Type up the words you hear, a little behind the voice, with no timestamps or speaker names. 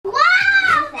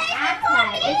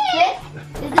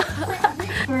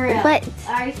What?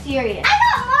 Are you serious? I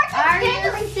got more. Are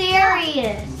you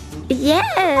serious?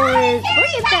 Yes.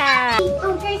 Look at that.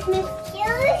 Oh, Christmas.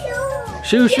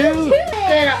 Shoo shoo. Good. I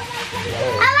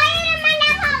like it in my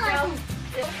nail polish.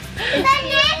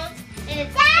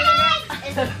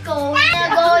 It's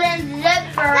golden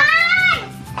zipper.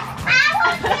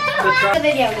 The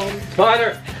video game.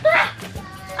 Spider.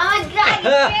 Oh my god.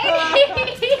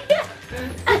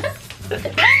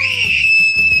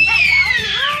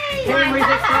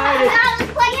 Cameron's excited.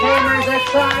 Cameron's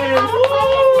excited.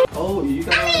 Oh, you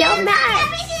got Yo, Matt.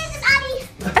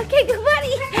 Okay, good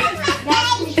buddy.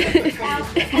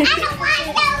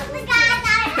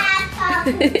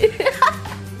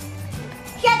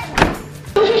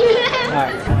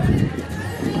 Alright.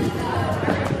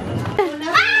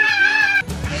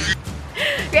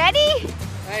 Ready?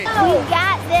 Hey. We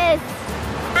got this.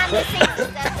 I'm the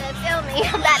safest at the filming.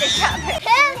 I'm about to drop her. 2,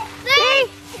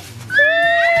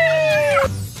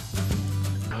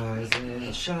 3. Eyes in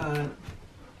the shot.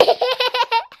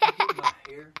 My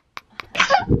hair.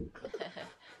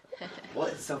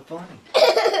 What is so funny?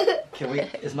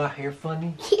 Is my hair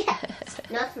funny?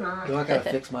 No, it's not. Do I gotta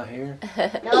fix my hair?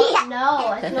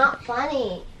 No, it's not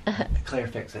funny. Claire,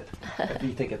 fix it. If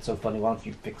you think it's so funny, why don't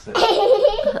you fix it?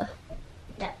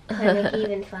 That could make it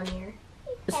even funnier.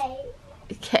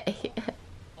 Okay.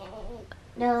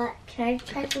 No, can I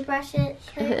try to brush it?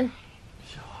 Sure.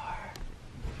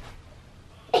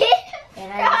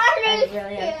 And I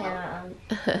really cannot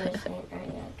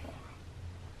understand.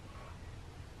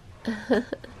 Okay.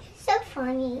 So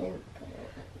funny.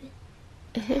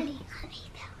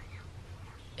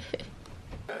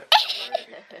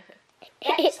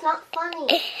 It's not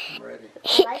funny. I'm ready.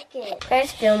 I like it. I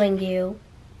was filming you.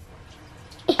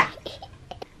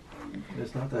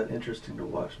 It's not that interesting to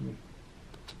watch me.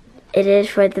 It is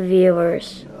for the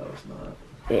viewers. No, it's not.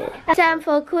 Time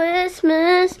for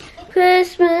Christmas.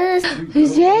 Christmas.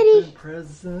 Who's ready?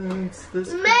 Presents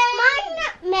this Mine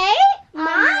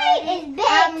is big,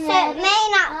 so it may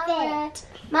not fit.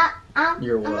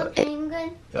 You're what?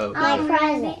 Penguin. Oh, My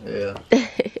present. yeah.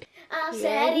 I'm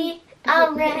ready.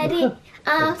 I'm ready.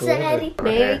 I'm ready.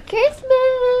 Merry Merry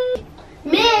Christmas.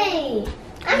 Me.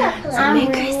 I'm Merry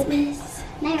Christmas.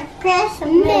 Merry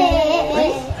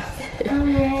Christmas.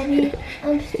 I'm ready.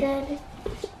 I'm steady.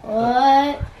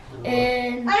 What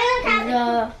in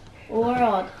the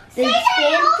world? Did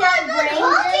Santa bring this? in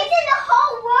the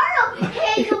whole world.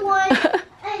 Here's the one.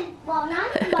 Well, not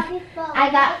somebody, but I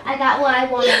got what I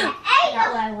wanted. I got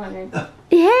what I wanted.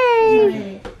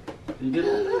 Yay. You did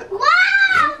all that? Wow!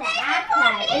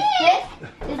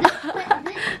 Is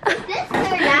this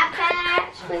their backpack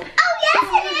actually? Oh yes,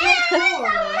 it is. I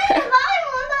wanted to buy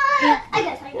one, but I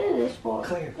guess I What is this for?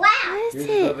 Claire, Wow! What is yours is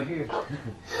it? over here. Wow!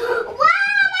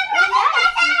 My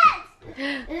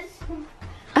present! This,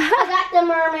 I got the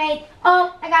mermaid.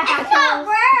 Oh, I got It's not that.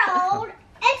 real.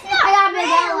 It's not I got real.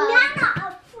 vanilla. I'm not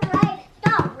afraid. It's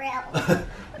not real.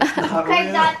 Not Craig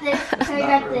real. got this. Craig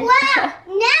got this. Wow!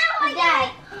 Now I Dad,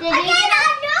 get a new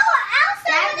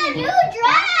outfit with a new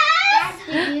dress.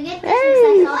 Did you get this?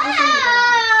 Hey.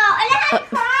 Wow! And it has a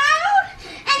crown.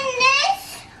 And this.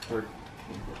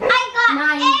 I got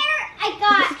Mine. I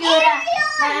got Screw it up. Ariel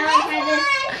Mine, and try this this.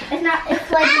 one. It's not. It's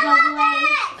like it goes away.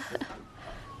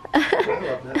 I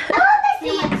love that. I love this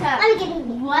See, one. it's I'm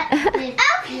getting what did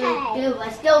you do? I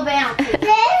still bounce.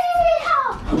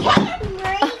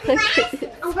 I'm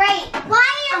great. Why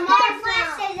is there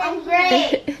glasses in here?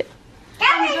 Great.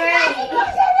 Daddy, great. Daddy,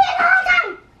 what's in it all done?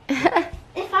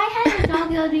 If I had a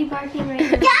dog, it would be barking right now.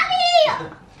 Daddy!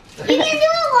 You can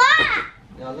do a lot.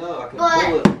 No, I can But-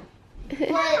 pull it.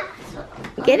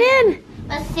 But Get in.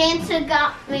 Santa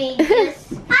got me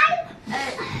this.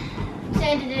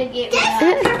 Santa didn't get me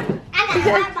that. I got the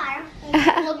fire.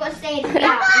 Look what Santa Come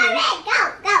got on, me. go.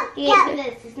 Get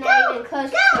this. It's not even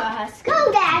close to us.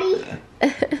 Go, Daddy. Go,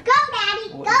 Daddy.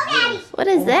 Go, Daddy. What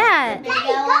is that? Daddy,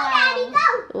 go, Daddy, go.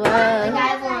 Like Whoa. I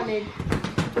wanted.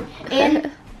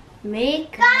 And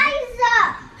make. Guys,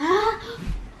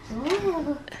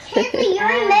 Kinsley, you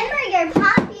remember your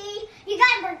puppy. You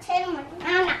gotta pretend like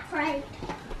I'm not afraid.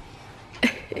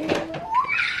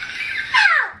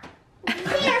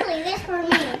 Seriously, this for me.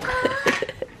 And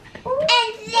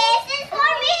this is for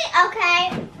me. Okay.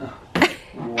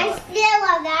 I still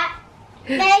love that.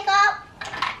 Makeup.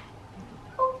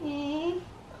 Okay.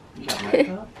 You got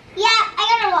makeup? Yeah,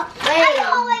 I gotta look. I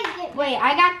always get. Wait,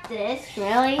 I got this.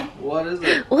 Really? What is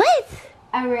it? What?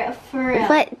 For real.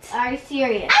 What? Are you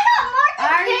serious? I got more than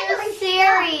Are you Kinsley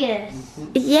serious?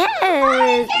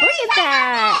 Yes. Look at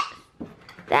that.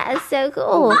 That is so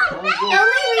cool. The only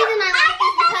reason I like it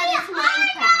is because it's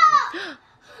Minecraft.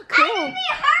 Cool. I get to be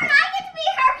her. I get to be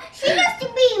her. She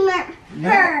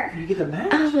get the match?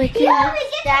 Oh my Yeah, god. we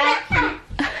get that.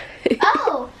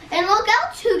 Oh, and look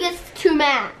else who gets to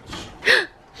match.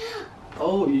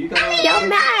 Oh, you got all Y'all Let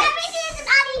match. me do the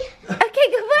body. Okay,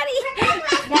 go buddy. I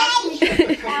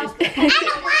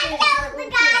don't want to tell the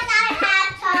guys I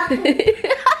have to.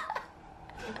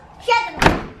 Shut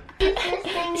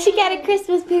up. She got a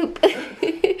Christmas poop.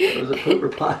 Was it poop or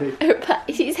potty?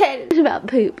 She said about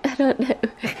poop. I don't know.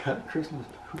 I got a Christmas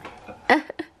poop.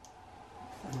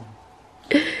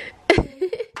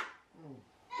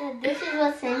 This is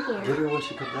what's in here. Get her when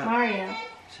she comes out. Mario.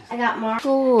 I got Mario.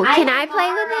 Cool. Can I play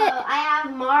with it? I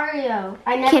have Mario.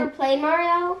 I never played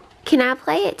Mario. Can I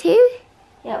play it too?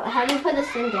 Yeah, how do you put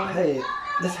this in there? Hey,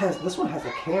 this one has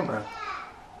a camera.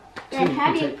 Then So how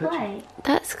can do you take pictures. play?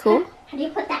 That's cool. How do you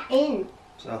put that in?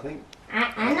 So I think.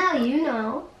 I know you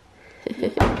know.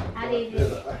 How do you do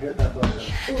it? I hear that button.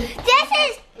 This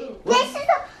is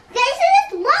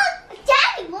look,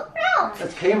 Daddy, look now.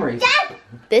 That's Camry. Dad,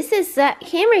 This is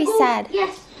Camry's side.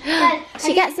 yes. Dad,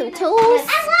 She got some tools. and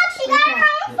look, she got her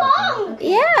own phone.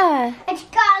 Yeah. And she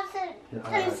got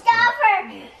some stuff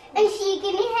for, and she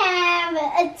can have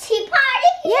a tea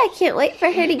party. Yeah, I can't wait for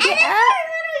her to And get it's up. her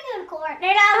little unicorn.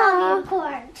 They're not all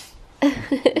unicorns.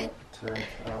 Turn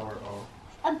power off.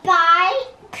 A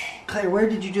bike. Claire, where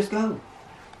did you just go?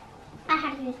 I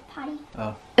had to use a potty.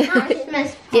 Oh.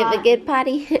 Christmas Do you have a good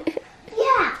potty?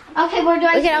 Yeah. Okay, where do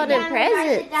I Look sit at all down? them Where do I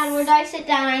sit presents. down? Where do I sit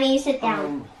down? I need to sit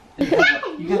down.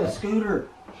 You got a scooter.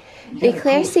 You Did got a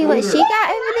Claire cool see what scooter. she got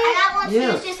over I got one.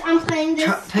 Yeah. It's just I'm playing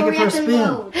this. Take it for a hurry up and spin.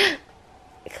 load. there?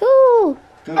 Cool.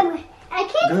 Go, I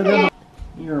can't go fit down. it.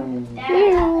 You're,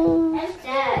 Yeah. That's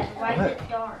dead. Why is What? it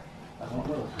dark? I don't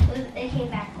know. It came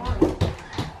back on.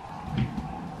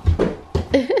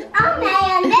 Oh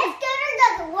man, this scooter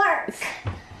doesn't work.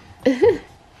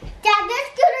 Dad, this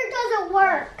scooter doesn't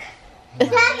work. Dad,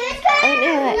 this scooter Oh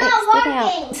no, is it not spit working.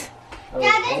 out.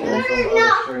 Dad, this scooter is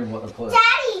not. What the play.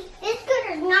 Daddy, this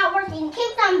scooter is not working. It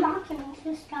keeps on blocking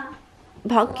to stop.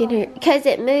 Bonking her. Because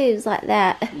it moves like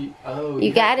that.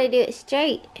 You gotta do it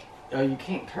straight. Oh, you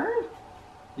can't turn?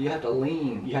 You have to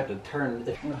lean. You have to turn.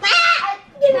 Guys,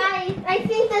 I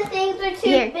think the things are too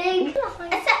Here. big. It's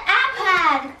an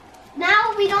iPad.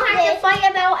 Now we don't have to fight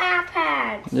about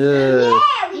iPads. Yeah.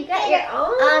 Yeah, we got your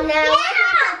own. No, Yeah. I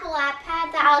have a purple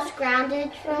iPad that I was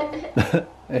grounded from.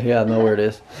 Yeah, I know where it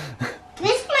is.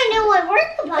 This is my new one.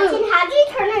 Where's the button? How do you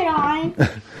turn it on?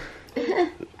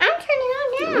 I'm turning it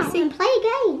on now. See, play a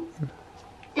game.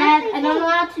 Dad, I don't know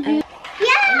how to do.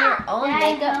 Yeah. own Dad,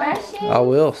 makeup go. brush. I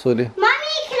will, sweetie.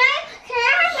 Mommy, can I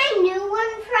have my new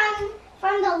one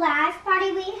from the last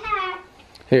party we had?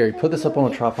 Here, put this up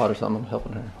on a tripod or something. I'm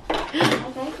helping her.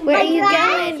 Where are you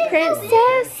going,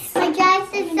 princess? My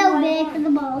dress is so big for the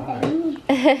ball thing.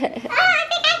 I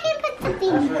think I can put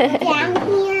something down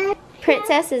here.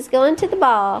 Princess is going to the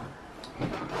ball.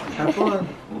 Have fun.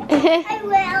 I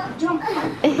will.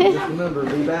 Just remember,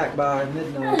 be back by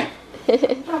midnight.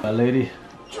 My lady.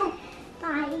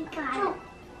 Bye, bye.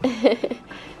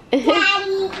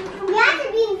 Daddy, you have to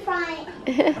be in front.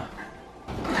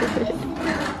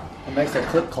 It makes a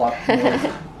clip clock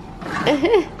noise.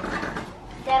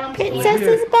 Princess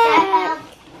is back.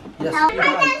 Yes, Help. you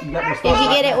got my Did you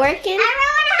get it working?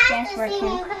 Everyone has Yes, to we're see okay.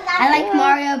 me because I like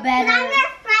Mario better. I'm your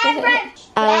favorite.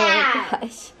 Oh Dad. my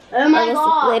gosh. Oh my All this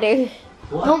gosh. glitter.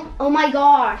 What? Oh my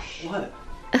gosh. What?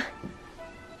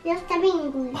 You're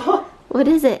stepping glue. What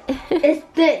is it? It's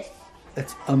this.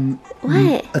 It's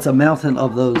What? It's a mountain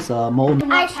of those mold.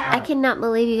 I cannot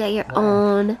believe you got your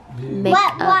own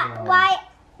makeup.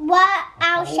 What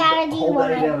eyeshadow do you hold that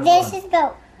want? down This and is the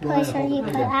Go ahead, place where hold you it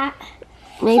put down. that.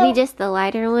 Maybe just the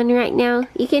lighter one right now.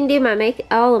 You can do my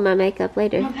all of my makeup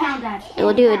later. Pound that. And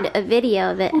we'll do a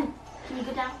video of it. Can you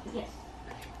go down? Yes.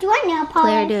 Do you want nail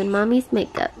Claire polish? doing mommy's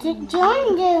makeup. Do you want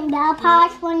to do nail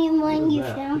polish when you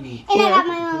film? And I got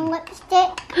my own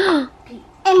lipstick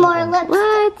and more lipstick.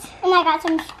 What? And I got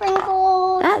some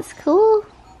sprinkles. That's cool.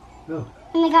 Go.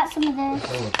 And I got some of this.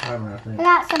 Oh, a timer, I I think.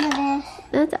 got some of this.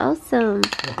 That's awesome.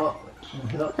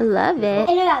 I love it.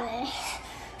 And I got this.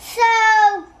 So,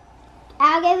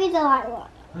 I'll give you the light one.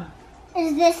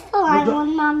 Is this the light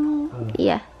one, Mommy?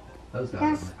 Yeah. Those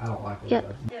guys, I don't like it.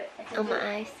 Yep. On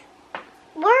my eyes.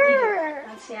 Where?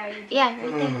 Let's see how you do. Yeah,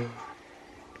 right there.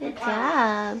 Good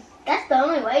job. That's the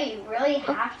only way you really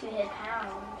have to hit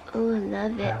pound. Oh, I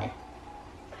love it.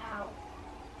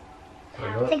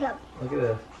 Pound. Take a Look at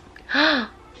this. I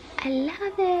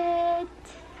love it.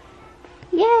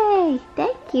 Yay.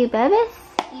 Thank you, babies.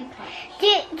 Do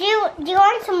you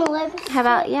want some lipstick? How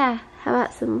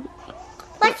about some...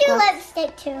 Let's do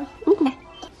lipstick too. Okay.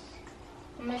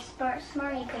 I'm gonna start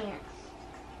Smarty Pants.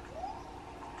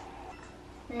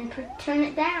 And then turn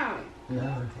it down.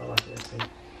 No, I like this. See?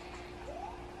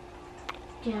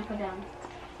 Yeah, put down.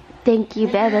 Thank you,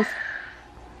 Bebas.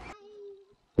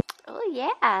 Oh,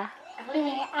 yeah.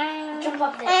 Jump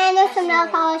up there. And there's some nail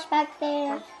polish back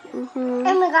there. Mm-hmm.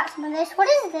 And we got some of this. What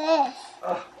is this?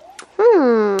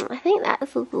 I think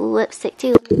that's lipstick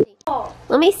too.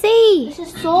 Let me see. This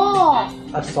is soft.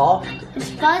 A soft? It's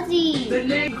fuzzy.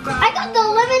 I got the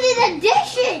limited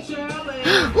edition.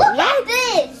 Look at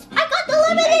this. I got the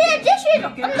limited edition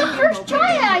on the first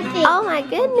try, I think. Oh my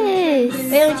goodness.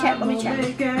 Let me check. Mom, there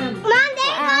you go.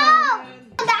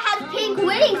 That has pink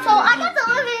wing, so I got the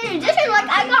limited edition like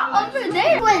I got over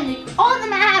there. All of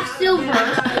them have silver,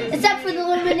 except for the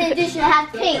limited edition that has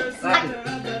pink.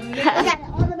 Look at it,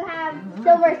 all of them have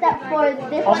silver except for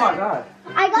this Oh one. my god.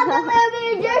 I got the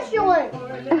limited edition one.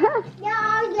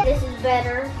 Yeah, this is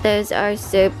better. Those are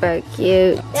super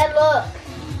cute. Then look.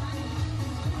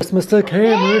 Christmas to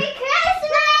Camry. Christmas!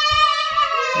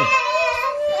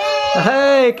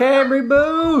 Hey, Camry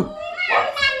boo!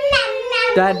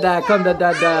 Dada, come to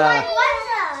Dada.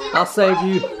 I'll save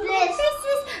you.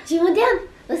 She went down.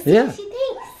 Let's see Yeah. what she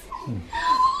thinks.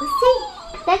 Let's see.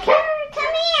 The carrot,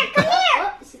 come here, come here.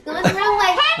 Oh, she's going the wrong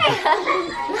way. Carrot!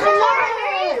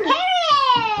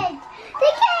 The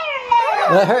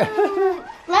carrot! Let her.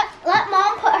 Let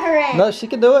mom put her in. No, she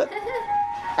can do it.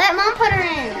 Let mom put her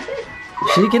in.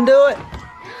 She can do it.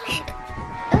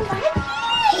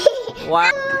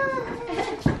 Wow.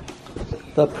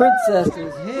 The princess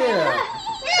is here.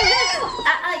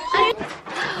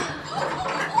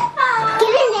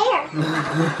 Get in there.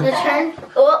 The turn.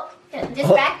 Oh,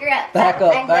 just back her up. Back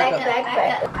up, back up.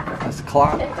 Back up. Let's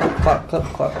clap, clap, clap,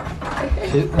 clap.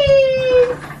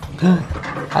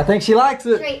 I think she likes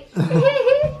it. Straight.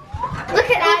 Look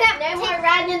at that. No more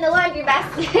riding in the laundry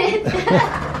basket.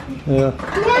 Yeah.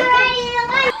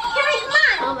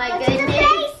 Oh my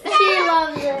goodness. She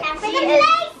loves it. She is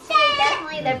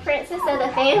definitely the princess of the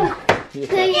family.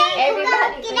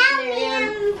 Everybody Get out, in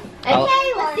ma'am. Okay,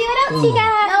 let's see what else she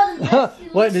got.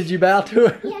 What, did you bow to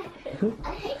her?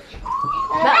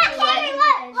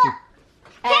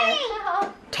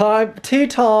 Time, tea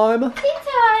time. Tea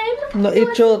time. No,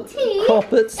 eat your tea.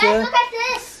 carpets Guys, there. look at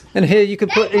this. And here you can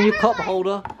put in your cup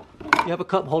holder. You have a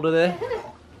cup holder there.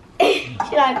 She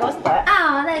like what's that?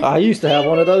 Oh, that's I used to have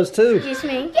one of those too. excuse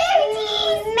me.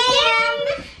 Ma'am.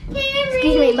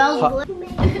 Excuse me, Bubble.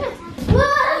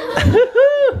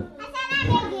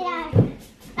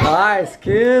 Nice,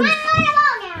 kids.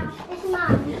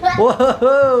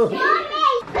 Whoa. This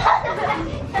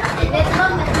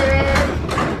one is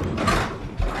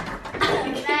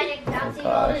the magic bouncy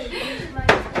ball.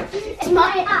 It's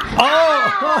my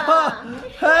Oh,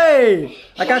 hey,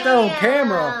 I got that on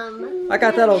camera. I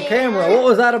got that on camera. What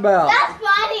was that about? That's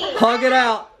funny. Hug it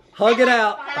out. Hug it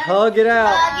out. Hug it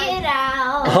out. Hug it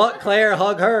out. Hug Claire,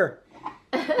 hug her.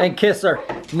 And kiss her.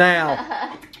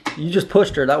 Now. You just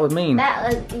pushed her. That was mean. That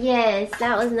was, yes,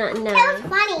 that was not nice. That was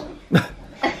funny.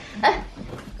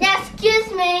 Yeah, excuse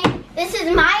me. This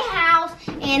is my house,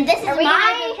 and this is Are we my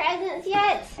having presents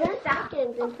yet?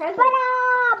 Stockings and presents.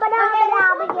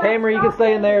 Camera, you can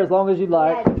stay in there as long as you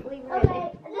like. Okay. This is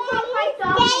my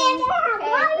stocking.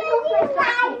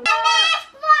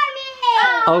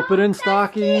 Opening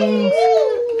stockings.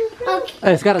 Okay.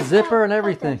 Hey, it's got a zipper and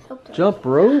everything. Jump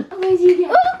rope. Oh my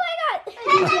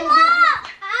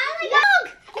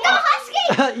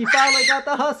god. You finally got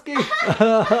the husky.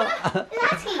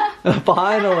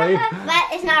 Finally. But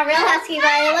it's not a real husky,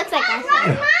 but it looks like a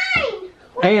husky.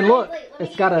 And look, Wait, let me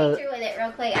it's got a. picture with it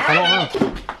real quick. I don't know.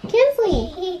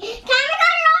 Kinsley. Camera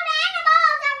got her own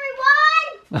animals, everyone!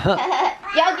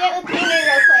 Y'all get with Kinsley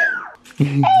real quick.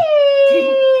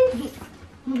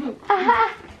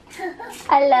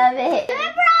 I love it.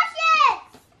 Brushes!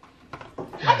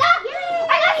 I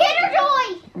got Kinder Joy.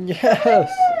 Yes.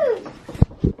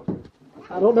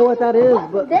 I don't know what that is,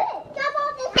 but.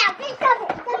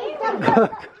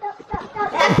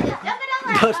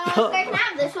 Just dump. There's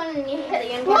not this one, and you put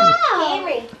it in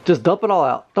Camry. Just dump it all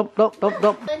out. Dump, dump, dump,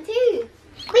 dump. One, two. We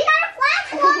got a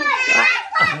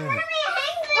flashlight! Where do we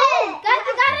hang this? Guys, I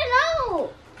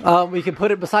gotta know. We can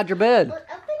put it beside your bed.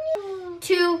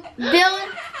 To build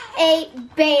a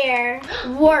bear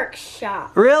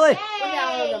workshop. Really?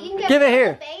 Hey, Give it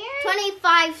here.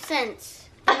 25 cents.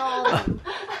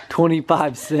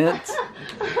 25 cents.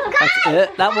 That's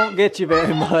it. That won't get you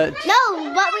very much.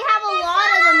 No, but we have a lot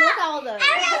of them. Look at all those.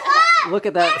 Look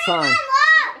at that sign.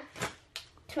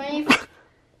 $25.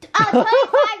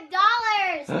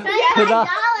 $25.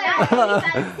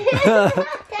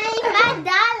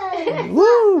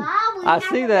 Woo! I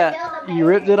see that. You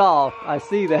ripped it off. I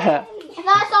see that.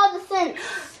 That's all the cents.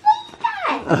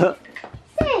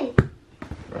 Say.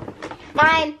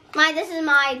 Mine, this is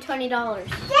my $20.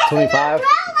 25.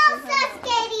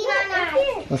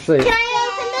 Let's see. Can I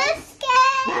open this?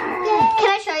 Can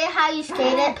I show you how you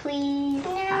skate it, please?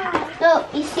 No,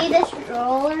 you see this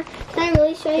roller? Can I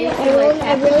really show you?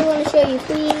 I really want to show you,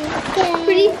 please.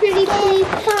 Pretty, please.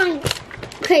 Fine.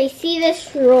 Okay, see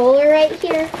this roller right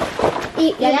here?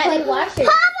 You gotta watch it.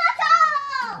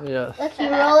 Yes. Look, you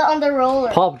roll it on the roller.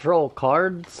 Paw Patrol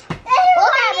cards. Look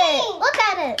at it. Look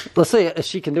at it. Let's see if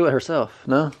she can do it herself.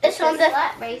 No? This one's a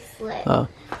flat bracelet Oh.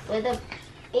 with an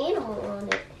animal on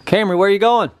it. Camry, where are you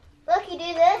going? Look, you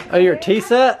do this. Oh, you're a tea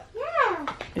set? Yeah.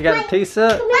 You got a tea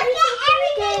set? Merry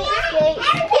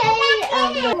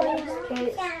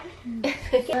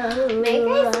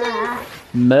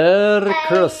Merry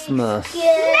Christmas. Christmas.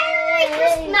 Merry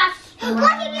Christmas.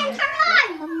 Look again, turn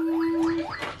on.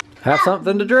 Have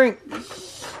something to drink.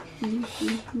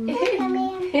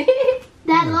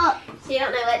 Dad, look. She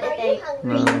don't know what to think.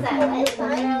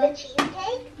 The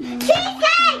cheesecake.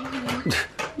 Cheesecake.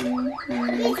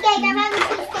 Cheesecake. I'm having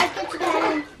cheesecake. Get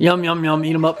together. Yum, yum, yum.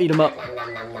 Eat them up, eat them up.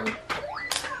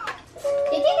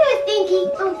 Did you do a thinking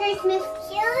on Christmas?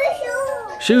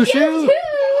 Shoo, shoo.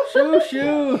 Shoo, shoo.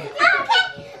 Okay,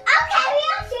 we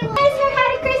all shoot.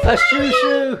 Had a Christmas. A shoo,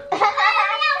 shoo.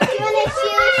 You want a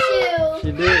shoe?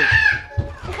 She did.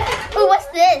 Ooh, what's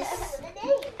this?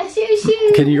 A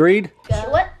shoe. Can you read?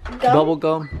 What? Gum? Bubble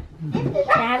gum.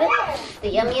 Have it? The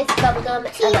yummiest bubble gum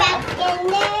Tea ever. back in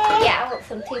there. Yeah, I want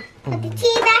some too. Put the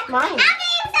tea back. Mine. I'll give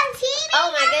you some tea.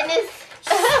 Oh my goodness.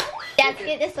 Dad,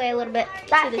 get this way a little bit.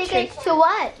 That tickets to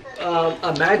what?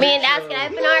 A magic. Me and Dad's gonna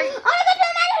open our. Oh, look at the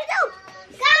magic soap.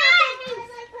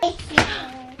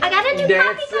 I got a new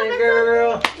coffee Dancing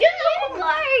girl.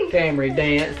 Unicorn. Camry,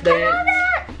 dance.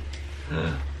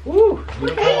 Woo,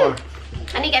 unicorn.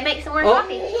 I need to make some more Oh,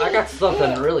 coffee. I got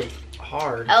something really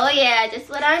hard. Oh yeah, just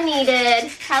what I needed.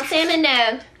 How'd Santa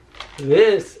know?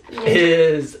 This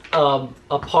is a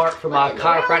part for my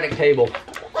chiropractic table.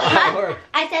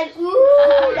 I said,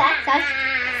 ooh, that's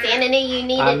Santa knew you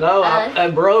needed. I know,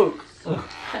 I'm broke.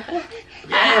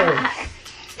 Yes.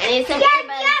 I need some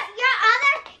earbuds.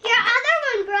 Your other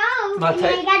one broke. My Now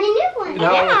you got a new one. No,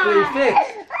 it's pretty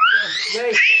fixed.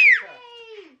 Yay, Santa.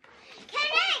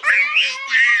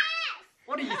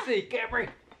 What do you see, Camry?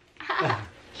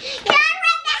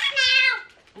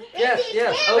 Yes,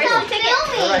 yes. Where's the Okay. ticket?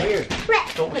 They're right here.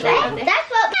 Don't Put show that. them. That's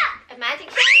what a magic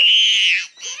show.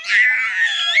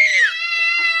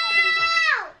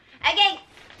 Okay,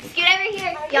 scoot over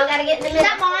here. Y'all gotta get in the middle. Is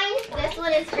that mine? This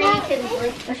one is for you, Kinsley.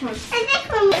 Which one? And this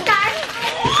one was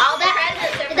All the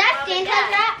presents are Is that for Mom and Santa's Dad.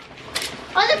 wrap?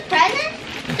 All the presents?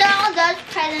 So all those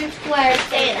presents were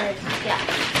Santa's. Yeah.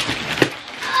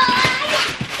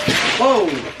 Whoa.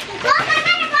 Look, I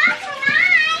got a box for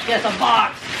mine. Yes, a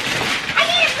box. I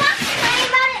need a box to tell you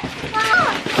about it.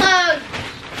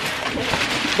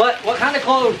 Clothes. What kind of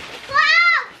clothes?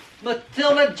 Clothes.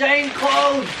 Matilda Jane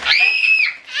clothes.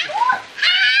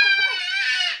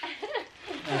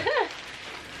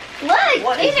 Look,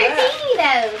 What these is are that? teeny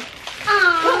though.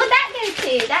 What would that go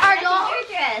to? That Our matches doll? your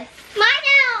dress. My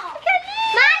doll.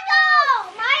 My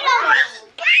doll. My doll.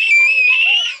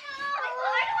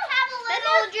 I don't have a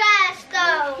little dress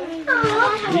though.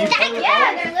 You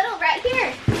Yeah, they're little right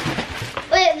here.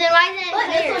 Wait, then why isn't it Look,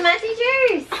 this one matches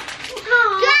yours.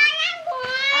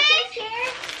 Okay,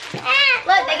 share.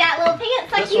 Look, they got little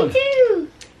pants like This you one. too.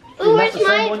 Ooh, that's the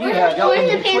same one you have. Y'all Where's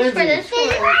can the be pants for twinsies. this one?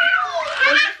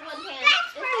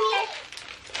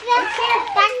 Where's this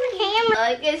one pants?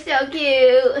 Look, it's so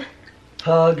cute.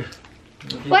 Hug.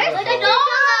 Where's the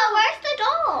doll? Where's the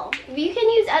doll? You can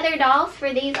use other dolls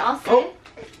for these also. Oh.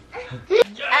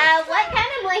 What kind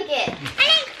of blanket?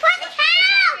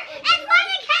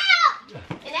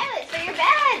 You know, it's for your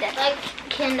bed. Like,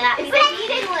 can that It's a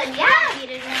heated one, yeah.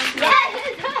 Yes.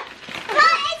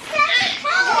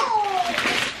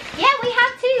 Yeah, we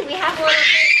have two. We have one.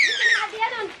 We have the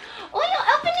other one. Oh, you'll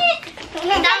open it. Is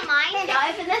that mine? Y'all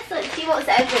open this one. She wants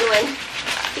to open one.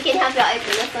 She can help y'all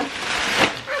open this one.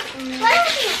 What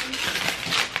is it?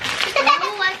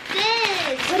 What's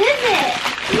this? What is it?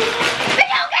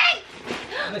 Video game!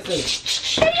 Let me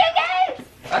see. Video games!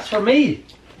 That's for me.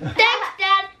 Thanks,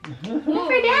 Dad.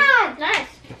 For Dad. Nice.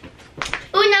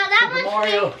 Oh, now that Super one's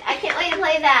Mario. I can't wait to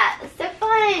play that. It's so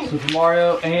fun. Super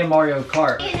Mario and Mario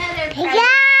Kart. Another present.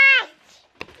 Yes.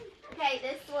 Okay,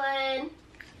 this one.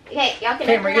 Okay, y'all can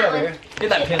Camry, open get that over one. here. Get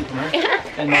that pen from her.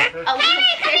 And marker. Oh, Come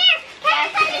here. Yes,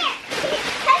 Come here.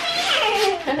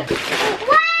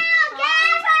 Wow,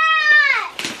 Gabba.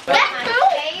 That's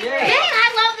cool. Yeah. Dang, I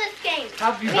love this game.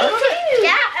 Have you Me heard of it? too.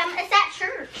 Yeah, it's at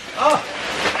church. Oh,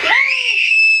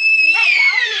 Wait,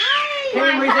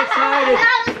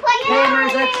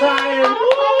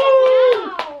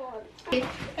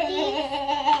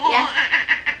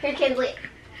 Kinsley.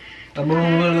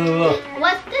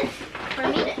 What's this? For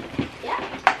me. Yeah.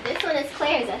 This one is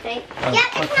Claire's, I think. Of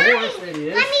course it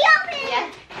is. Let me open it.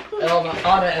 Yeah.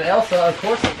 Anna and Elsa, of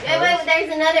course it's Wait, hers.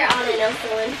 there's another Anna and Elsa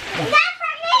one. That's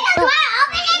for me as well.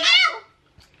 Open it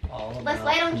now. All Let's about-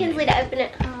 wait on Kinsley to open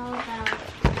it. Kinsley,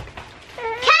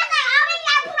 open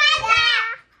your present.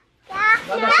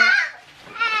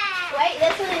 Wait,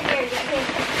 this one is yours.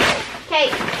 Okay.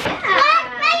 Look,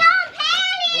 my own What's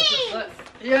panties. this?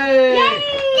 Yay!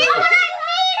 This is what I'm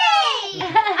eating.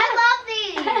 I love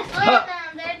these. Look at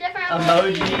them. They're different.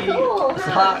 Emoji, Cool.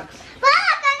 socks. Look, I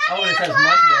Oh, got and it says new clothes.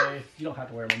 Monday. You don't have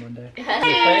to wear them on Monday. It's your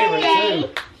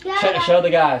favorite too. Show the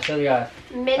guys. Show the guys.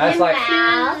 Minnie That's like-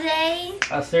 Mouse. Tuesday.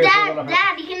 I seriously Dad, want to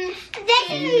Dad, you can. This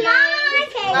is my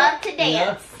cake. Love to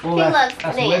dance. Well, He loves that's to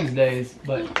dance. Wednesdays,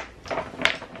 but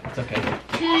it's okay.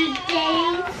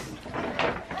 Tuesdays.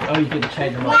 Oh, you get to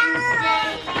change them up.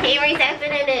 Henry's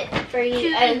opening it for you.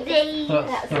 Tuesdays.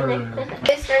 That's third.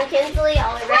 This from Kinsley.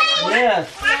 All ready? Yes.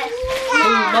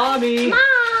 Ooh, mommy.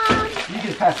 Mom. You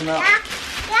can pass them out.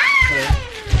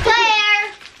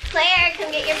 Claire,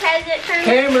 come get your present from me.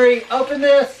 Camry, open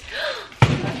this.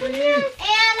 That's for you.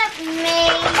 And me.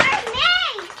 Where's me?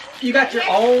 You got your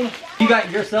own. You got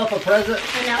yourself a present.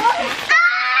 What's wrong?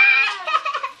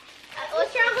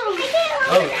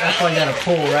 Oh, that's why you got a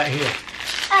pull right here.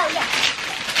 Oh, yeah.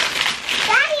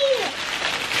 Daddy.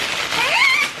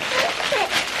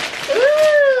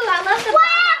 Ooh, I love the Wow,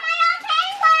 box. my own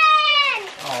penguin.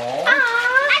 Oh. I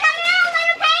got my own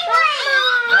little penguin.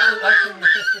 That's from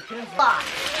your sister Kinsley.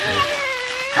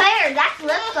 Claire, that's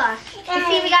lip gloss. You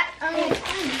see, we got.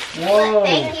 Whoa.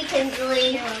 Thank you,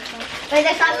 Kinsley. Wait,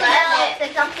 there's something Love else. it.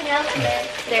 There's something else in there.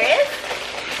 There is?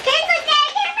 Kinsley,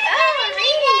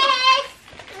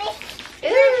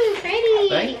 Ooh, pretty.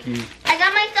 Thank you. I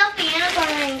got myself a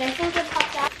unicorn ring. I think it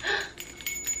popped out.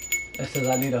 It says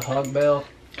I need a hug bell.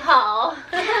 Aw.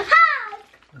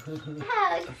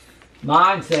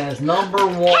 Mine says #1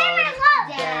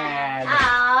 Dad.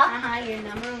 Aw. You're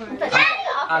number one. But I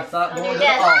stopped going to the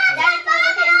Yes. office. Daddy's gonna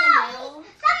look in the middle.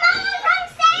 Someone from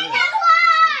Santa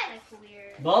Claus. That's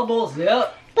weird. Bubbles, yep.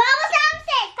 Bubbles from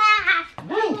Santa.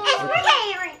 It's for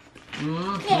Karen.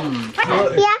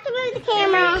 Mm-hmm. You have to move the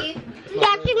camera. You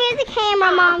have to move the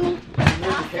camera, Mommy. Move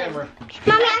the camera.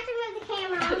 Mommy, you have to move the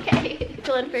camera. Okay.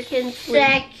 One for Kinsley.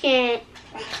 Second.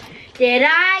 Did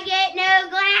I get no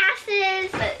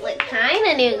glasses? But what kind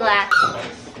of new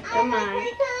glasses? Oh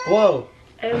my. Whoa.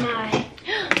 Oh my.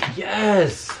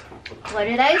 Yes. What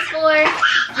are those for?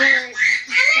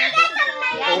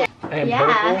 And Yeah.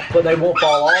 purple, but they won't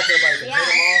fall off. Everybody can Yeah. hit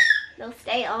them They'll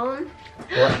stay on.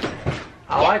 off. What?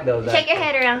 I like those. Shake your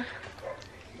head around.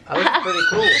 That looks pretty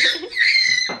cool.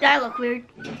 That look weird.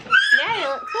 Yeah, you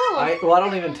look cool. I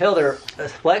don't even tell they're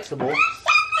flexible.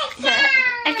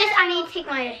 It's just I need to take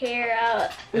my hair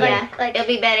out. Yeah, it'll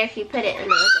be better if you put it in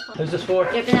the zipper. Who's this for?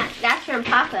 Yep, that's from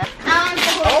Papa.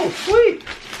 Oh, sweet.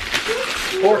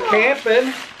 For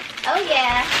camping. Oh,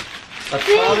 yeah.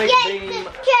 Atomic beam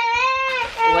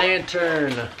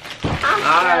lantern.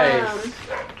 Awesome.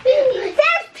 There's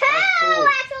two, cool.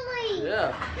 actually.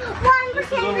 Yeah. One for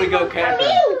This is when we go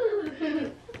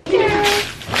camping.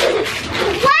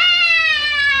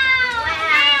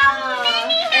 Wow.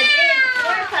 A good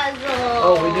floor puzzle.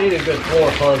 Oh, we need a good floor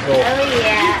puzzle. Oh,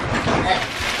 yeah.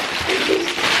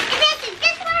 This is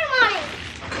just what I wanted.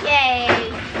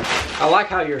 Yay. I like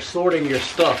how you're sorting your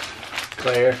stuff,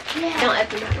 Claire. Don't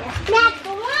open that yet. That's the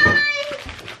one.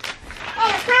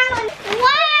 And a crown.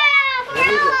 Wow. What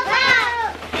is it?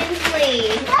 Wow. Kinsley.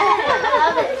 I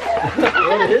love it.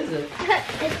 What is it?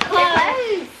 It's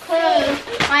clothes. Clothes.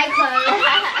 My clothes.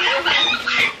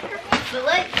 But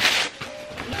look.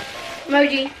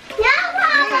 Emoji. No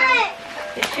comment.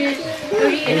 The shoes. Emoji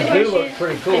These and do the look shoes.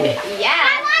 pretty cool. I Yeah.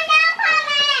 want no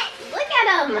comment. Look at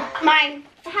them. Mine.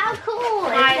 How cool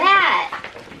is Mine. that?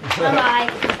 Bye-bye.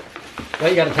 Now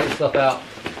you gotta take stuff out.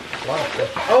 A lot of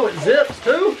stuff. Oh, it zips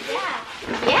too?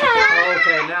 Yeah.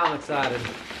 Okay, now I'm excited.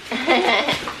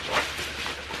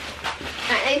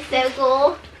 Aren't they so cool?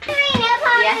 No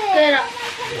comment. Yeah. Good. I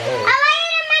want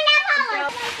it in my nail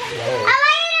polish. I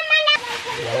want it in my nail.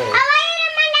 I want it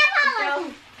in my nail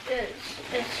polish.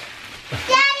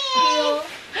 Daddy.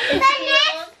 The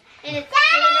next. And it's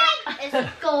Daddy.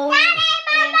 it's gold. Daddy,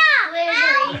 Mama.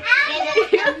 And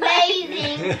it's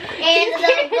amazing. And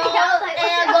the gold and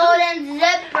a golden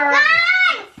zipper. Guys,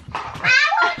 I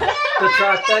want to. The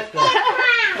trifecta.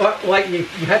 Like you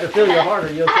had to feel your heart.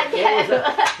 Are you okay? What was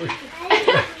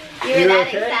that? You were You that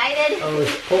okay? excited? Oh,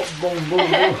 it's boom, boom, boom, boom.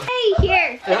 Hey, here.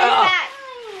 Put it back.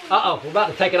 Uh-oh, we're about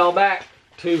to take it all back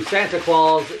to Santa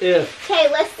Claus if Okay,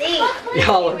 let's see.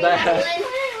 y'all are bad.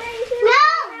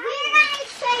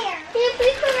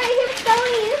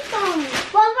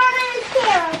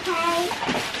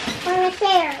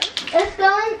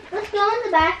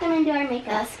 them and do our makeup.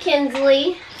 That's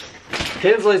Kinsley.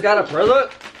 Kinsley's got a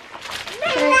present.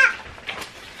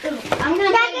 I'm gonna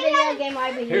play a video game while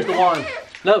I be Here's the one.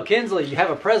 No, Kinsley, you have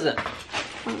a present.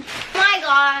 Oh my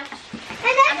gosh.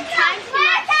 I'm trying to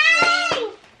not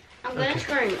scream. I'm gonna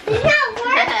scream. It's not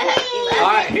working. All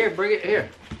right, here, bring it here.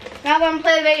 Now we're gonna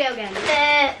play a video game.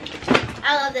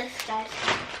 I love this, guys.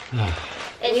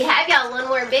 And we have y'all one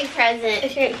more big present.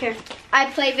 It's right here. I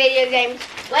play video games.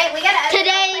 Wait, we gotta open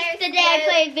Today's the day I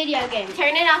play video games.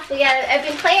 Turn it off. We gotta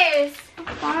open players.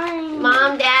 Fine.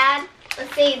 Mom, Dad.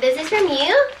 Let's see. This is from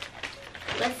you.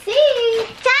 Let's see.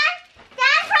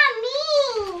 That's from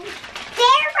me.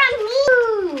 They're from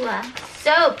me. Ooh,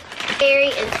 soap.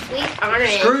 Berry and sweet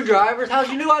orange. Screwdrivers? How'd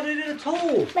you know I needed a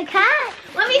tool? The cat.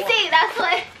 Let me see. That's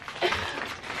what.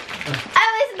 I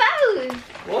was both.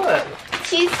 What?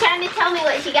 She's trying to tell me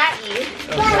what she got you.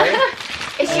 Okay.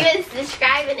 And she was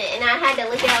describing it, and I had to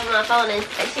look it up on my phone, and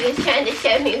she was trying to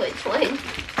show me which one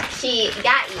she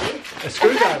got you. A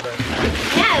screwdriver.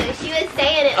 No, she was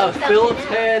saying it A was something Phillips else.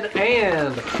 head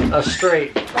and a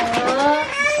straight. Oh.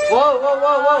 Whoa, whoa,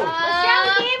 whoa, whoa. What's wrong,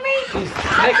 Cameron? She's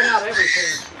taking out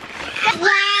everything.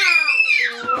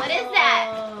 Wow. What is that?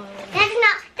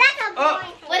 That's a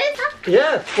point. What is that?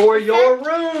 Yes, for your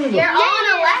room. Your own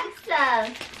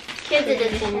Alexa. Kids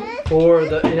edition. For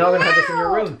the, y'all gonna have this in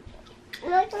your room.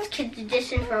 Kids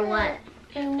edition for what?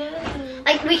 Oh no.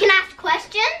 Like we can ask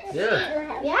questions?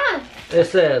 Yeah. Yeah. It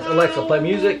says, Alexa, play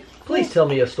music. Please tell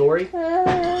me a story.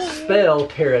 Spell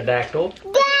pterodactyl.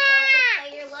 Play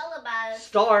your lullabies.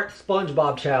 Start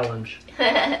SpongeBob challenge.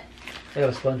 That's They have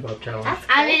a SpongeBob challenge.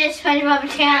 I need a SpongeBob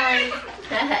challenge.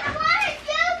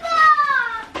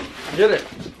 Get it?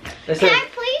 It says, Can I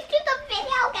please do the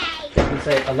video game? you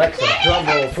say, Alexa, drum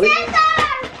roll, please.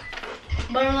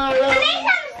 Give me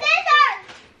some scissors.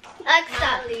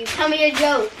 Alexa, tell me a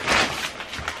joke.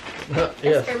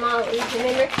 Yes. for Molly.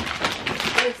 Remember?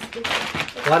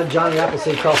 Why did Johnny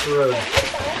Appleseed cross the road?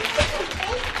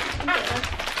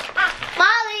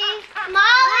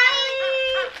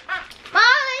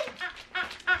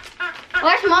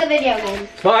 Where's my video game?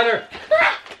 Spider!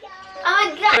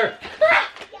 Oh my god!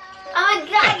 Oh my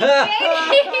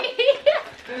god!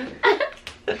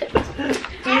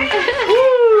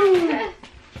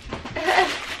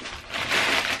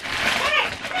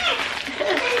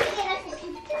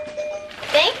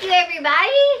 Thank you,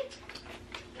 everybody.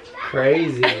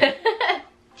 Crazy.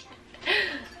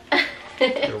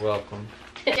 You're welcome.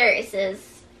 It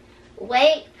says,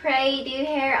 wait, pray, do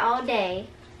hair all day.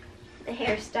 The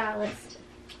hairstylist.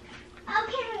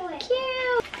 Okay,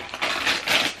 Cute.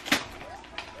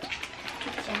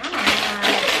 Good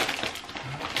job.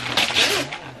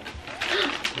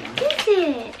 What is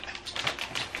it?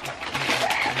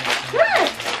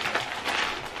 Look.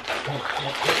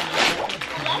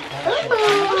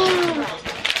 Ooh.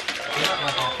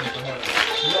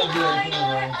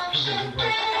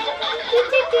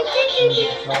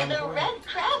 The red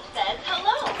crab says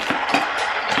hello.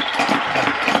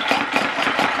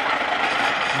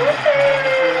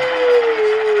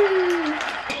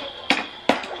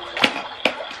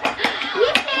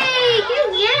 Yay!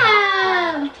 Good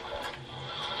job!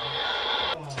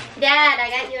 Dad, I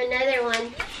got you another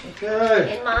one.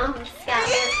 Okay. And Mom's got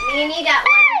one. Me and you got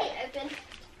one. Open.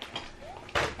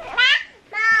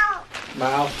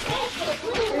 Mouse.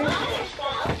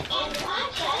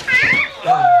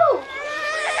 Woo!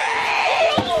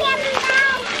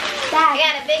 I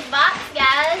got a big box,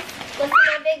 guys. What's in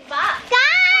my big box?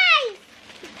 Guys!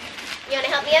 You want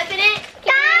to help me open it?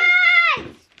 Guys!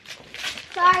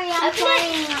 Sorry, I'm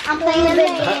playing a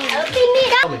video game. Open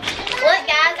it. Look,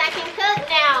 guys, I can cook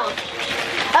now.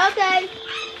 Okay.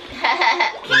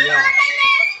 Yeah.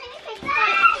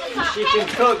 She can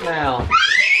cook now.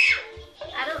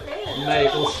 I don't know.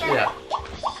 Maples. Yeah.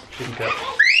 She can cook.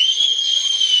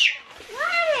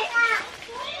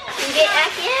 Can you get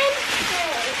back in?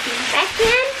 Back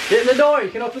in? Get in the door. You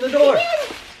can open the door.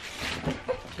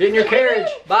 Get in your carriage.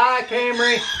 Bye,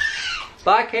 Camry.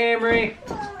 Bye, Camry.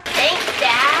 Thanks,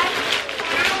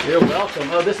 Dad. You're welcome.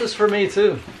 Oh, this is for me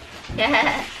too.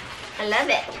 I love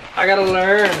it. I gotta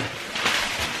learn.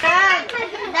 Dad,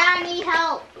 I need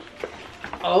help.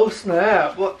 Oh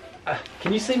snap! What?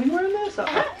 Can you see me wearing this?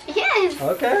 Yes.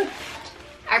 Okay.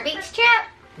 Our beach trip.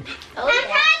 Oh, I'm yeah.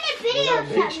 trying to We got a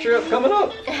video beach trip coming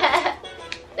up. I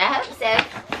hope so.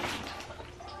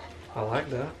 I like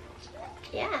that.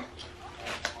 Yeah.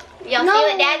 Y'all No. see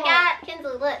what Dad got?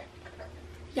 Kinsley, look.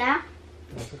 Yeah?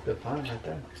 That's a good find right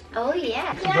there. Oh,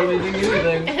 yeah. Don't need to do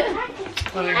anything.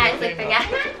 I actually forgot.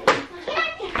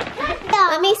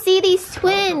 Let me see these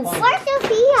twins. Where's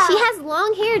Sophia? She has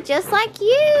long hair just like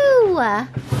you.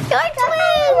 You're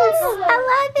twins. I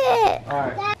love it. All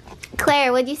right.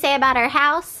 Claire, what'd you say about our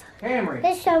house? Camry.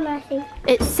 It's so messy.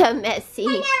 It's so messy.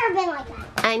 I've never been like that.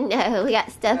 I know, we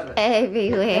got stuff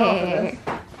everywhere.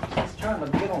 It's trying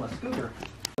to get on a scooter.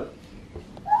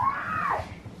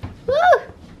 Woo!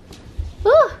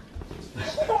 Woo!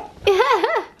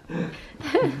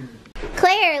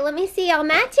 Claire, let me see y'all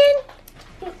matching.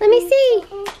 Let me see.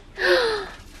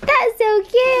 That's so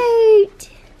cute.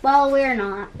 Well, we're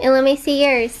not. And let me see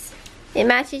yours. It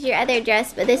matches your other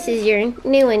dress, but this is your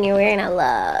new one you're wearing. I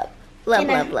love. Love,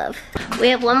 love, love. We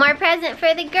have one more present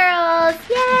for the girls.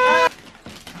 Yay!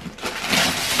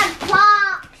 A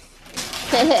box.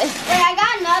 Wait, I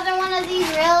got another one of these,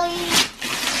 really?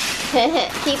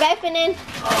 Keep opening.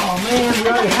 Oh man, we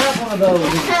already have one of those.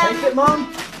 Did you taste it,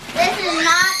 Mom? This is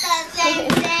not the same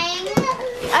thing.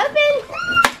 Open.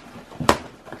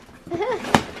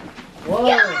 Whoa.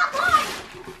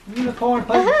 Unicorn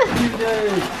play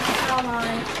Tuesdays.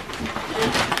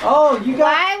 Oh, you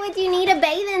got. Why would you need a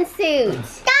bathing suit?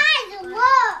 Guys,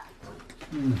 look.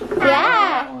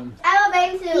 Yeah. I have a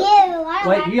bathing suit. Ew,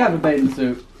 Wait, you have a bathing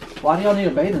suit. Why do y'all need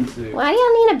a bathing suit? Why do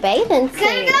y'all need a bathing suit?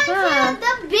 Gonna go Huh? to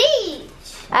the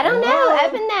beach. I don't know. Whoa.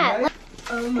 Open that.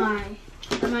 Oh my.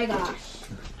 Oh my gosh.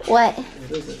 What?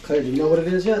 What is it? Claire, do you know what it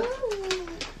is yet?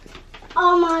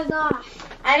 Oh my gosh.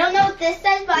 I don't know what this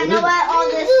says, but I know what all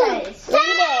this says. Read it.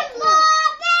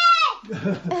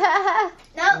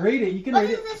 No. Read it. You can What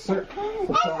read is it. this? Sir- We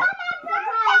are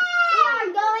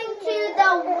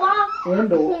going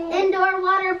to the indoor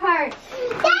water park.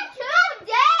 That's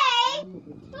today.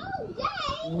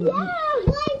 Yeah,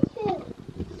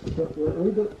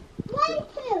 Read it.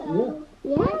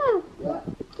 Yeah.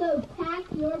 So pack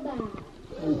your bag.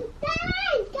 Guys, we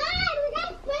got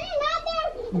spinning out there.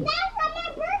 That's from my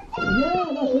birthday. Yeah,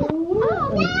 that's what we want. Oh,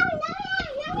 no.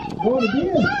 Going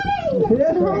again.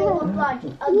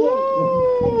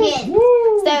 Again.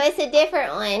 So it's a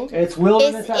different one. It's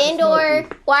wilderness It's at the indoor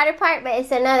Smokies. water park, but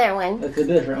it's another one. It's a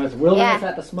different. It's wilderness Yeah.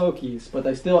 at the Smokies, but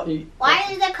they still eat. Why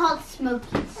is it called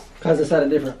Smokies? Because it's at a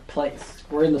different place.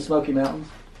 We're in the Smoky Mountains.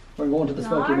 We're going to the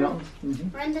Smoky are? Mountains.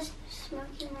 We're in the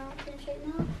Smoky Mountains right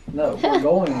now. No, we're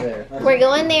going there. We're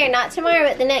going there, not tomorrow,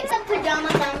 but the next. The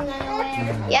pajamas I'm gonna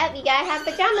wear. Yep, you gotta have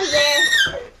pajamas there.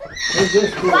 Who's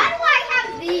this group? Why do I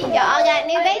have these? Y'all got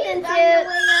new bathing suits.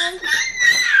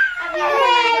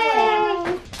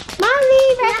 Molly,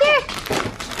 right there.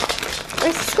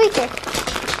 Where's the squeaker?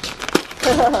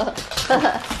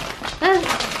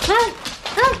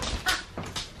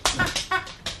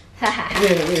 Yeah.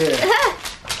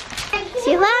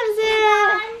 She loves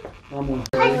it. I'm gonna.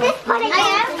 I asked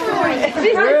for it.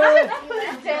 Really? He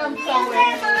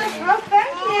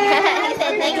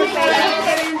said thank you for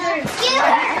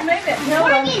your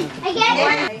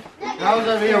Again. I was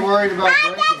over here worried about I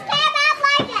breaking just it. cannot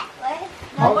like it.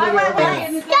 Don't Don't put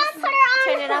her on.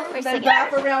 Turn it off for a second.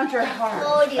 Wrap around your heart.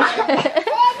 Oh, dear.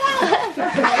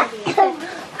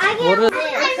 I What is-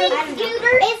 get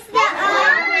scooter. It's the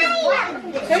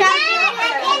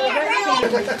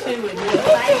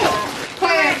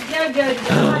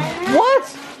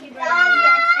What?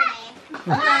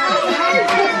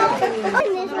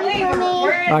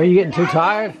 Are you getting too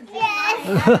tired? Yes.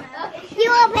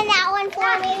 You open that one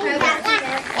for me.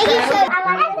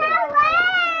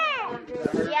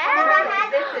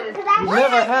 You've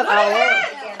never had aloe.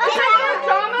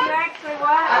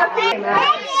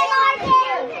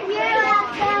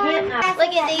 Look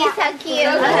at these, how cute.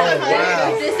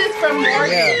 Wow. This is from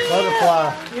Morgan. Yeah, butterfly.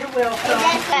 You're welcome.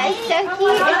 That's so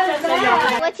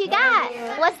cute. What you got?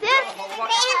 What's this?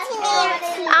 Fancy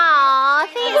Nancy. Aw,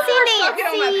 fancy Sucking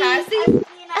on my Nancy. passy.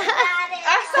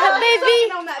 I saw her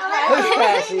sucking on that Whose passy.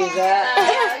 passy is that?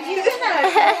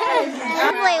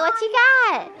 Lovely, what you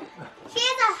got? She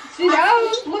has She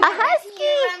knows. Look. A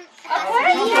husky.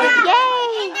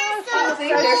 Yay. See,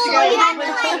 there she goes.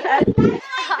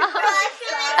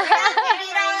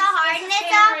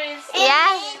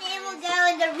 Yeah. And it will go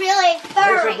into really It's a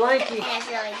furry. blankie. And it's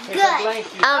really It's a good.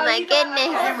 blankie. Oh my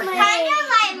goodness. Kind of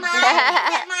like mine,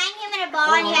 except mine came in a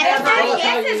ball and you had to Tell us touch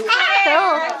how it. you-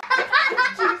 Cool.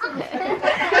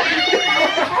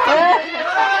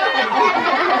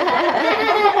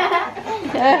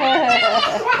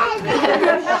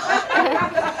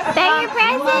 That your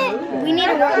present? We need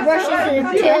to brush this in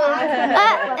too.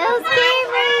 It was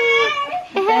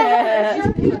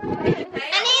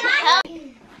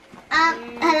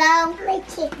Hello?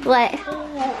 What?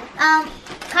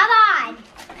 Come on.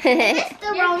 Is this the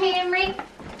wrong Camry?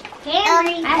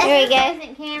 Camry. Here we go.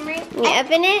 Camry. You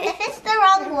open it? If it's the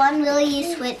wrong one, will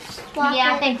you swap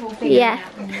Yeah, I it? think we'll figure Yeah.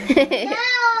 No,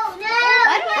 no.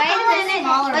 Wait a minute.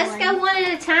 Let's go one at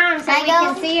a time so we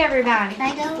can see everybody. Can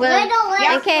I go? Well,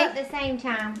 y'all okay. go at the same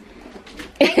time.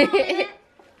 Hang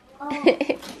on,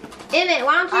 Emmett,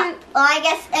 why don't you... Well, I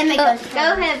guess Emmett goes first. Go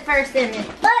ahead first, Emmett.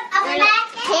 Look, I'm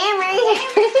back. Cameron.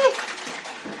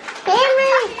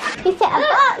 Cameron. He said a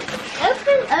box.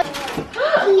 Open.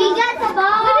 He got the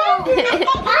ball.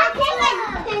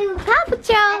 Paw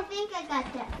Patrol. I think I got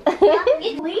that.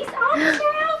 Police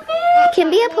officer outfit. Can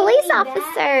be a police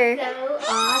officer. So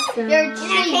Awesome. You're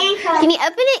cheating. Can you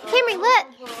open it? Cameron, look.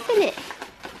 Open it.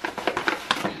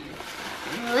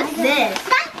 What's this?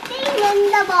 Something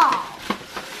in the ball.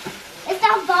 It's a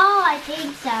ball, I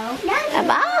think so. No, A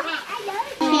ball?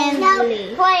 Kinsley. No,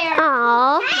 player.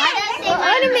 Aww.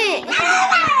 Ornament.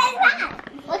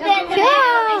 Look at the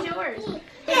Cool. yours.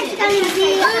 It's gonna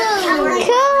be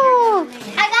Cool.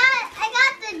 I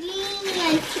got the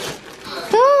genie.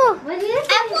 Cool. What is it?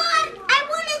 I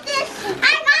wanted this.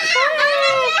 I got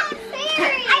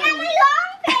fairy. I got my long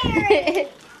fairy.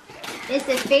 It's a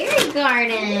fairy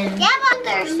garden. Yeah, but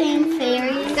they're same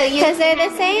fairies. So because they're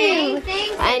the same.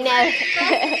 I know.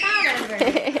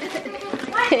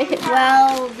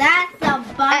 Well, that's a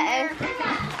bummer.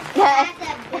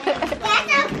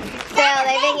 So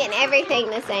they've been getting everything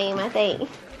the same, I think.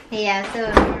 Yeah,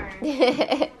 so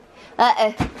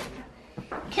Uh-oh.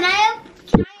 Can I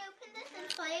open this and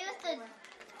play with the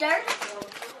dirt?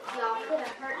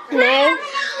 No.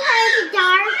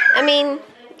 Dark. I mean,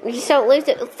 you just don't lose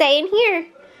it. Stay in here.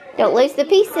 Don't lose the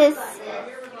pieces.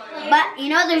 But you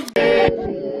know there's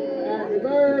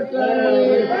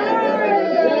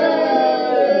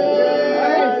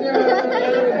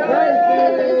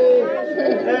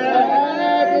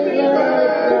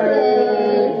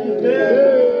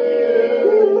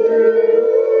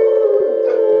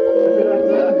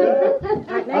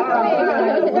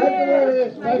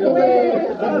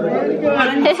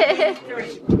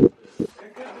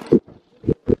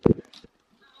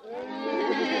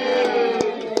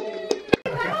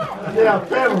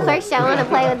First, I want to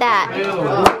play with that.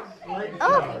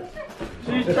 Oh,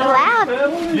 it's loud.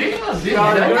 See, that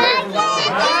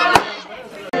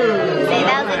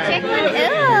was a trick one.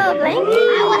 Ooh, blankie.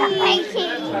 I want a blankie.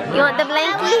 You want the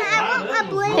blankie? I want a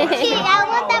blankie. I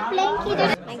want that blankie.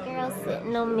 My girl's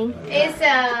sitting on me. it's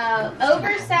a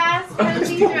oversized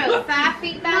cozy throw, 5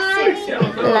 feet by 6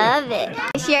 feet. Love it.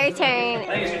 It's your turn.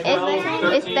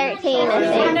 It's 13, I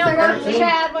think.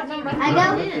 Chad, what number? I go.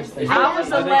 I was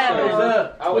 11.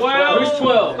 Who's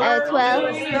 12? Oh,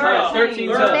 12. 13.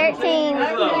 13.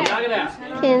 Knock it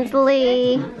out.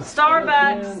 Kinsley.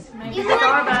 Starbucks.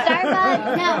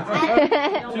 Starbucks. No.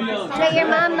 So your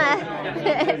mama.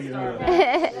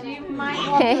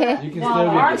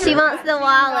 She wants the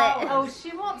wallet. Oh,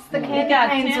 she wants the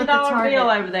candy canes with the $10 bill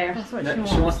over there.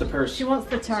 She wants the purse. She wants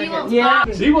the target. Yeah.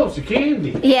 She wants the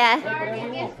candy. Yeah.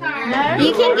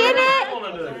 You can get it.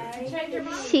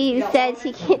 She said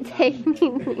she can't take me.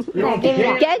 Go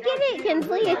get it,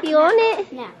 Kinsley, if you want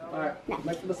it. No.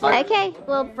 Okay,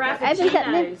 well, open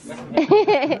something.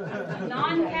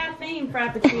 Non-caffeine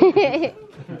frappuccino.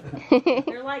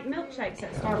 They're like milkshakes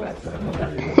at Starbucks.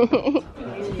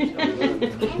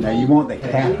 Now you want the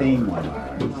caffeine one.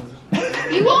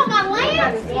 You want my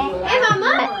lamp and my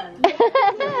money?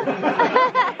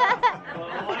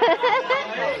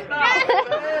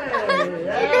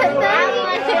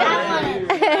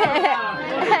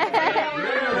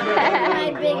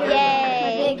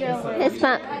 Yay! It's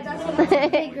fun.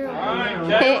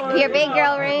 Your big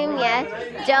girl room, yeah.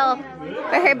 Joel,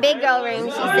 for her big girl room,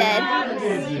 she said.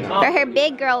 For her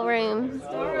big girl room.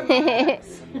 Okay,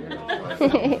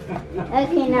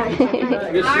 no.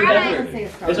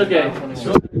 It's okay.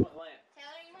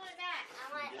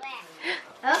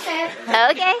 Okay.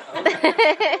 Okay.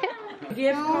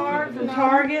 Gift card from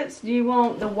Targets. Do you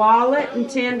want the wallet and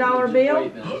 $10 bill?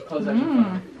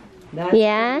 That's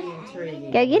Yeah.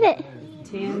 intriguing. Go get it.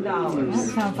 $10.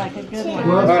 Sounds like a good one.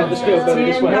 All right, let's go, buddy.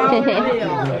 This way. $10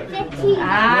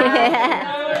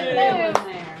 bill.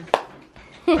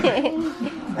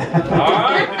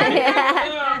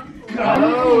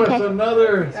 Oh, it's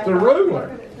another, it's the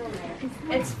ruler.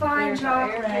 It's fine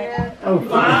chocolate. Oh,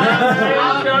 fine.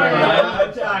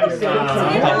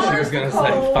 She was gonna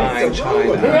say fine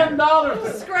China.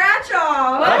 $10. Scratch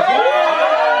off.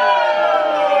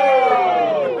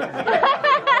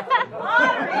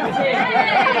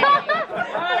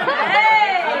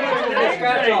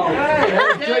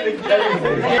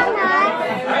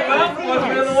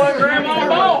 Grandma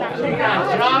bought.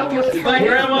 You think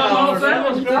Grandma bought that?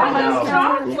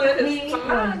 Chocolate is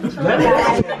fine.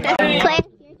 Clay,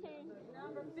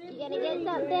 you gonna get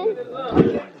something?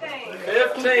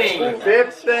 15.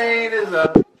 15 is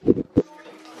up.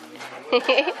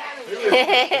 Take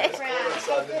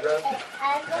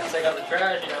out the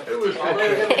trash. It was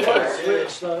switch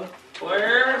stuff.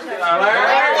 Where's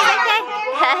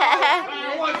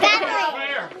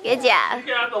Good job. You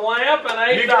got the lamp and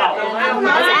 $8. It's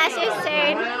Asher's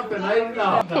turn. Lamp and $8.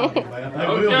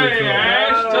 Okay,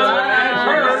 Ash,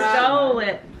 Stole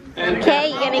it. Okay,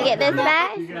 you gonna get this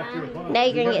back? No,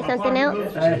 you're gonna get something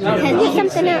else? Get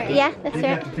something else. Yeah, that's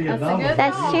right.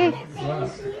 That's true.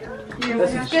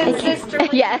 Good sister.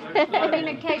 Yeah.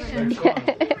 Communication.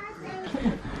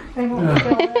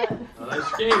 They're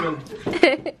scheming.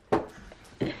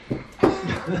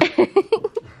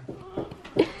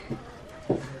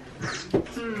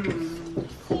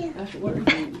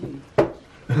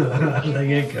 They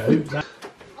get good.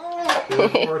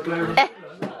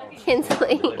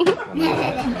 Kinsley.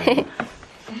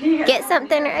 Get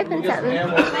something or open something.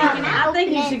 I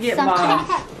think you should get Bob's.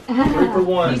 3 for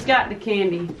 1. He's got the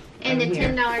candy. And the $10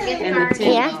 gift And the card.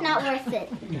 10. Yeah. It's not worth it.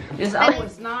 It's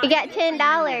not. You got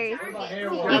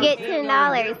 $10. You get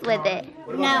 $10 with it.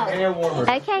 No.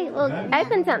 Okay, well,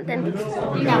 open something.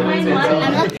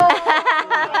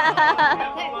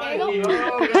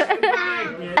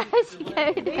 She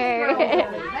goes her.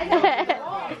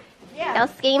 Y'all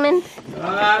scheming?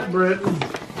 Alright, Britton.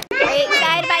 Are you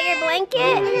excited about your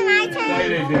blanket?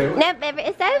 Nope,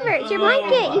 it's over. It's your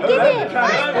blanket. You get it.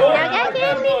 Now go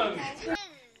candy.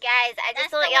 Guys, I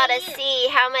just want y'all to see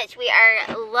how much we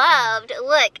are loved.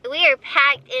 Look, we are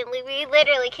packed and we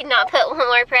literally could not put one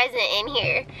more present in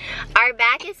here. Our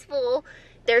back is full.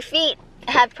 Their feet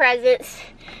have presents.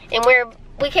 And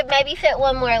we could maybe fit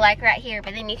one more like right here,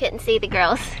 but then you couldn't see the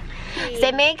girls.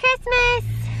 Say Merry Christmas.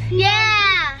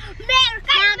 Yeah. Merry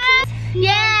Christmas.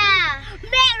 Yeah.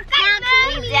 Merry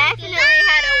Christmas. We definitely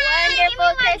had a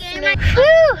wonderful Christmas.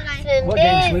 Whew, it's been What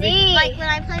game, busy. Like when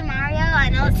I play Mario, I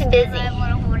know it's busy. I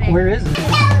want to hold it. Where is it?